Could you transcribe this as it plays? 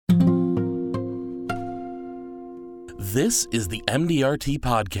This is the MDRT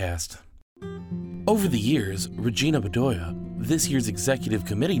Podcast. Over the years, Regina Bedoya, this year's Executive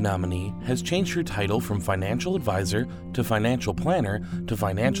Committee nominee, has changed her title from financial advisor to financial planner to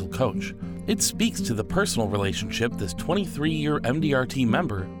financial coach. It speaks to the personal relationship this 23-year MDRT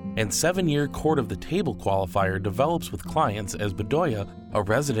member and 7-year Court of the Table qualifier develops with clients as Bedoya, a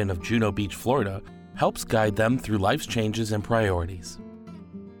resident of Juno Beach, Florida, helps guide them through life's changes and priorities.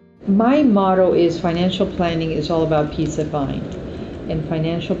 My motto is financial planning is all about peace of mind, and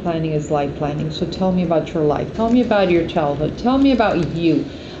financial planning is life planning. So tell me about your life. Tell me about your childhood. Tell me about you.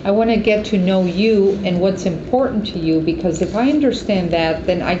 I want to get to know you and what's important to you, because if I understand that,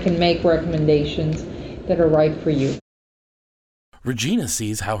 then I can make recommendations that are right for you. Regina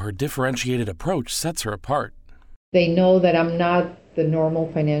sees how her differentiated approach sets her apart. They know that I'm not the normal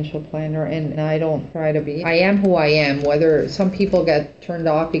financial planner, and I don't try to be. I am who I am, whether some people get turned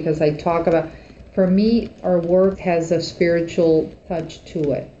off because I talk about. For me, our work has a spiritual touch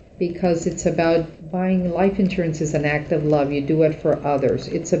to it, because it's about buying life insurance is an act of love. You do it for others.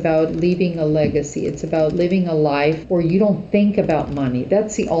 It's about leaving a legacy. It's about living a life where you don't think about money.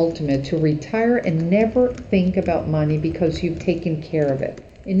 That's the ultimate, to retire and never think about money because you've taken care of it.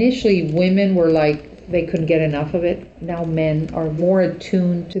 Initially, women were like, they couldn't get enough of it. Now men are more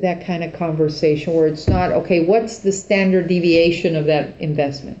attuned to that kind of conversation where it's not, okay, what's the standard deviation of that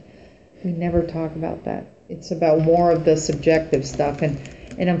investment? We never talk about that. It's about more of the subjective stuff.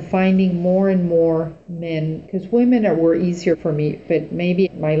 And I'm finding more and more men, because women were easier for me, but maybe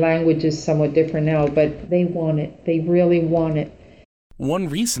my language is somewhat different now, but they want it. They really want it. One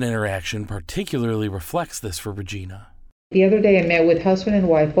recent interaction particularly reflects this for Regina. The other day I met with husband and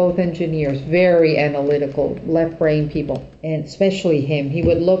wife, both engineers, very analytical, left brain people, and especially him. He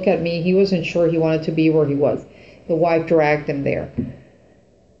would look at me. He wasn't sure he wanted to be where he was. The wife dragged him there.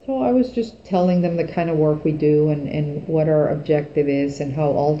 So I was just telling them the kind of work we do and what our objective is and how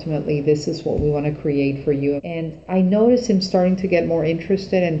ultimately this is what we want to create for you. And I noticed him starting to get more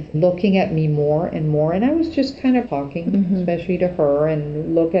interested and looking at me more and more. And I was just kind of talking, especially to her,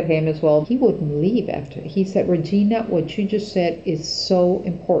 and look at him as well. He wouldn't leave after. He said, Regina, what you just said is so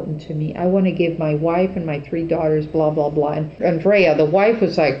important to me. I want to give my wife and my 3 daughters, blah, blah, blah. And Andrea, the wife,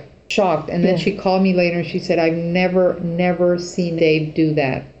 was like, shocked. And then she called me later and she said, I've never seen Dave do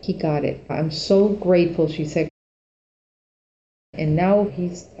that. He got it. I'm so grateful, she said. And now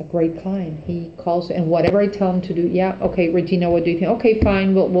he's a great client. He calls, and whatever I tell him to do, yeah, okay, Regina, what do you think? Okay,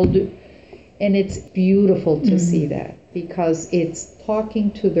 fine, we'll do. And it's beautiful to see that, because it's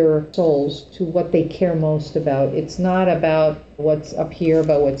talking to their souls, to what they care most about. It's not about what's up here,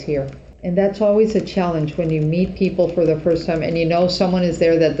 but what's here. And that's always a challenge when you meet people for the first time and you know someone is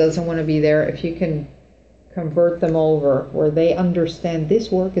there that doesn't want to be there. If you can convert them over where they understand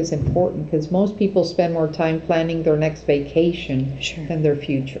this work is important, because most people spend more time planning their next vacation than their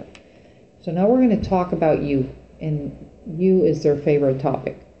future. So now we're going to talk about you, and you is their favorite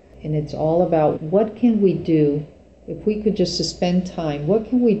topic. And it's all about what can we do if we could just suspend time. What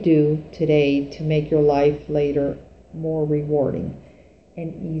can we do today to make your life later more rewarding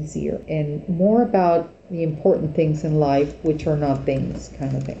and easier, and more about the important things in life, which are not things,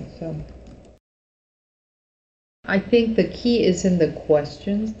 kind of thing. So I think the key is in the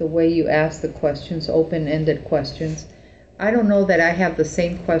questions, the way you ask the questions, open-ended questions. I don't know that I have the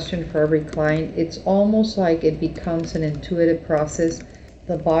same question for every client. It's almost like it becomes an intuitive process.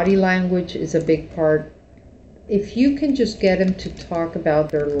 The body language is a big part. If you can just get them to talk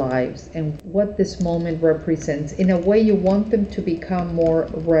about their lives and what this moment represents, in a way you want them to become more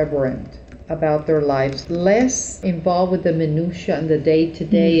reverent about their lives, less involved with the minutiae and the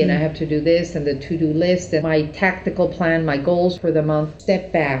day-to-day, and I have to do this and the to-do list and my tactical plan, my goals for the month.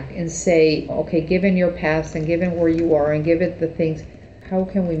 Step back and say, okay, given your past and given where you are and given the things, how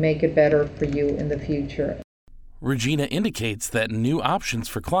can we make it better for you in the future? Regina indicates that new options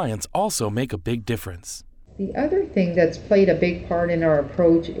for clients also make a big difference. The other thing that's played a big part in our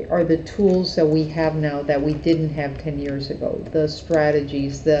approach are the tools that we have now that we didn't have 10 years ago, the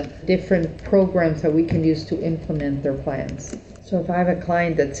strategies, the different programs that we can use to implement their plans. So if I have a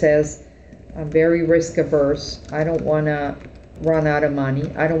client that says, I'm very risk averse, I don't want to run out of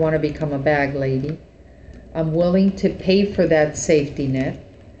money, I don't want to become a bag lady, I'm willing to pay for that safety net,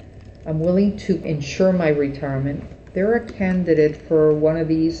 I'm willing to insure my retirement, they're a candidate for one of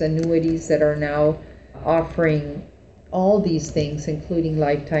these annuities that are now offering all these things, including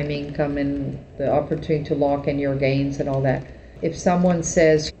lifetime income and the opportunity to lock in your gains and all that. If someone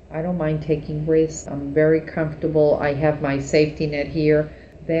says, I don't mind taking risks, I'm very comfortable, I have my safety net here,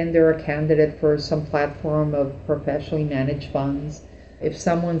 then they're a candidate for some platform of professionally managed funds. If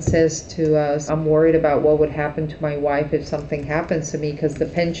someone says to us, I'm worried about what would happen to my wife if something happens to me because the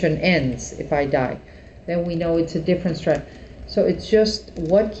pension ends if I die, then we know it's a different strategy. So it's just,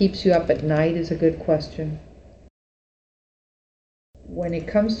 what keeps you up at night is a good question. When it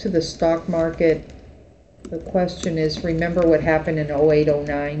comes to the stock market, the question is, remember what happened in 08,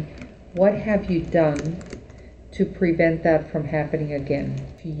 09? What have you done to prevent that from happening again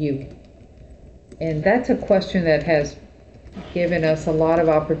to you? And that's a question that has given us a lot of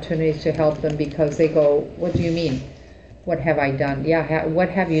opportunities to help them, because they go, what do you mean? What have I done? Yeah, what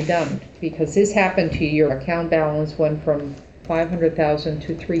have you done? Because this happened to you. Your account balance went from 500,000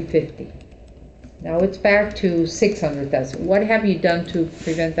 to 350. Now it's back to 600,000. What have you done to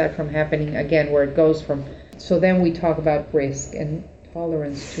prevent that from happening again, where it goes from? So then we talk about risk and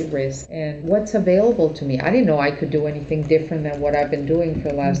tolerance to risk and what's available to me. I didn't know I could do anything different than what I've been doing for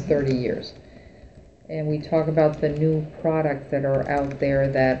the last 30 years. And we talk about the new products that are out there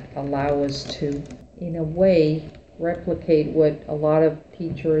that allow us to, in a way, replicate what a lot of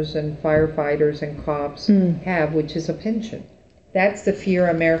teachers and firefighters and cops have, which is a pension. That's the fear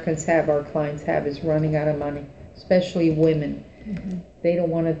Americans have, our clients have, is running out of money, especially women. Mm-hmm. They don't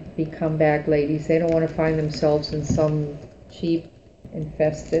want to become back ladies. They don't want to find themselves in some cheap,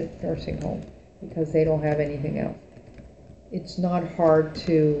 infested nursing home because they don't have anything else. It's not hard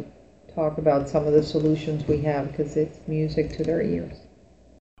to talk about some of the solutions we have because it's music to their ears.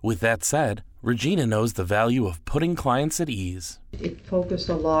 With that said, Regina knows the value of putting clients at ease. It focused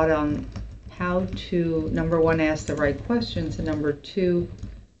a lot on how to, number one, ask the right questions, and number two,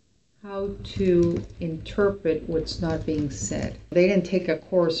 how to interpret what's not being said. They didn't take a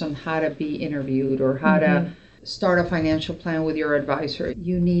course on how to be interviewed or how to start a financial plan with your advisor.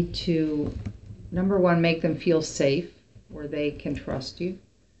 You need to, number one, make them feel safe where they can trust you.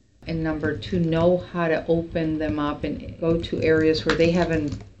 And number two, know how to open them up and go to areas where they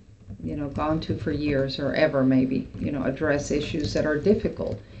haven't, gone to for years or ever maybe, address issues that are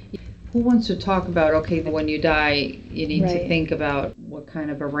difficult. Who wants to talk about, okay, when you die, you need to think about what kind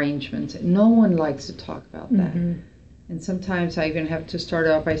of arrangements. No one likes to talk about that. Mm-hmm. And sometimes I even have to start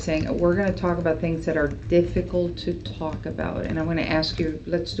off by saying, we're going to talk about things that are difficult to talk about. And I'm going to ask you,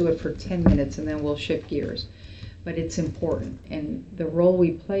 let's do it for 10 minutes and then we'll shift gears. But it's important. And the role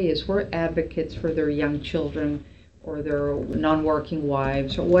we play is we're advocates for their young children or their non-working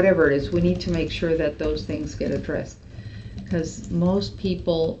wives or whatever it is. We need to make sure that those things get addressed. Because most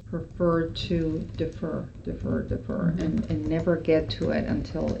people prefer to defer, and never get to it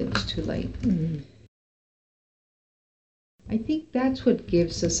until it's too late. Mm-hmm. I think that's what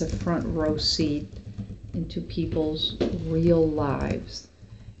gives us a front row seat into people's real lives.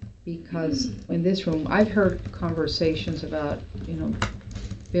 Because in this room, I've heard conversations about,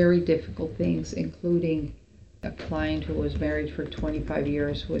 very difficult things, including a client who was married for 25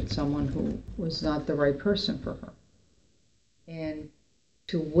 years with someone who was not the right person for her. And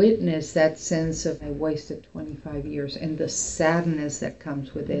to witness that sense of, I wasted 25 years, and the sadness that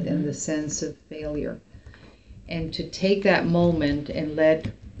comes with it, and the sense of failure. And to take that moment and let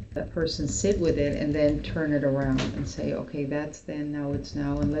that person sit with it and then turn it around and say, okay, that's then, now it's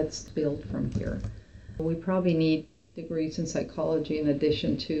now, and let's build from here. We probably need degrees in psychology in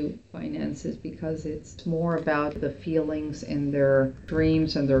addition to finances, because it's more about the feelings and their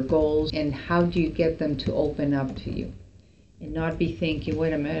dreams and their goals, and how do you get them to open up to you and not be thinking,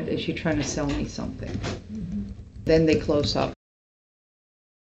 wait a minute, is she trying to sell me something? Mm-hmm. Then they close up.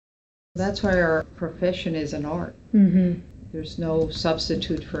 That's why our profession is an art. Mm-hmm. There's no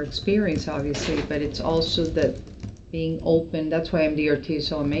substitute for experience, obviously, but it's also that being open. That's why MDRT is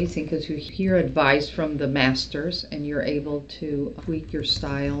so amazing, because you hear advice from the masters and you're able to tweak your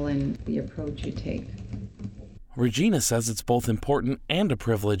style and the approach you take. Regina says it's both important and a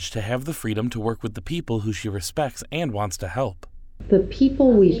privilege to have the freedom to work with the people who she respects and wants to help. The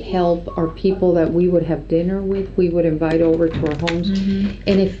people we help are people that we would have dinner with, we would invite over to our homes. Mm-hmm.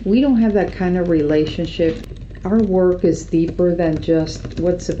 And if we don't have that kind of relationship, our work is deeper than just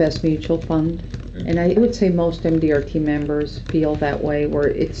what's the best mutual fund. And I would say most MDRT members feel that way, where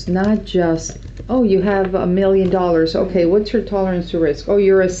it's not just, oh, you have $1 million. Okay, what's your tolerance to risk? Oh,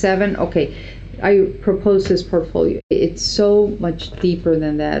 you're a 7? Okay, I propose this portfolio. It's so much deeper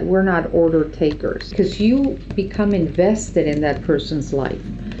than that. We're not order takers, because you become invested in that person's life.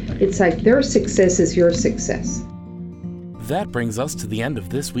 It's like their success is your success. That brings us to the end of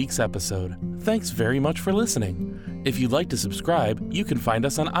this week's episode. Thanks very much for listening. If you'd like to subscribe, you can find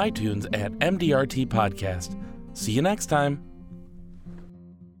us on iTunes at MDRT Podcast. See you next time.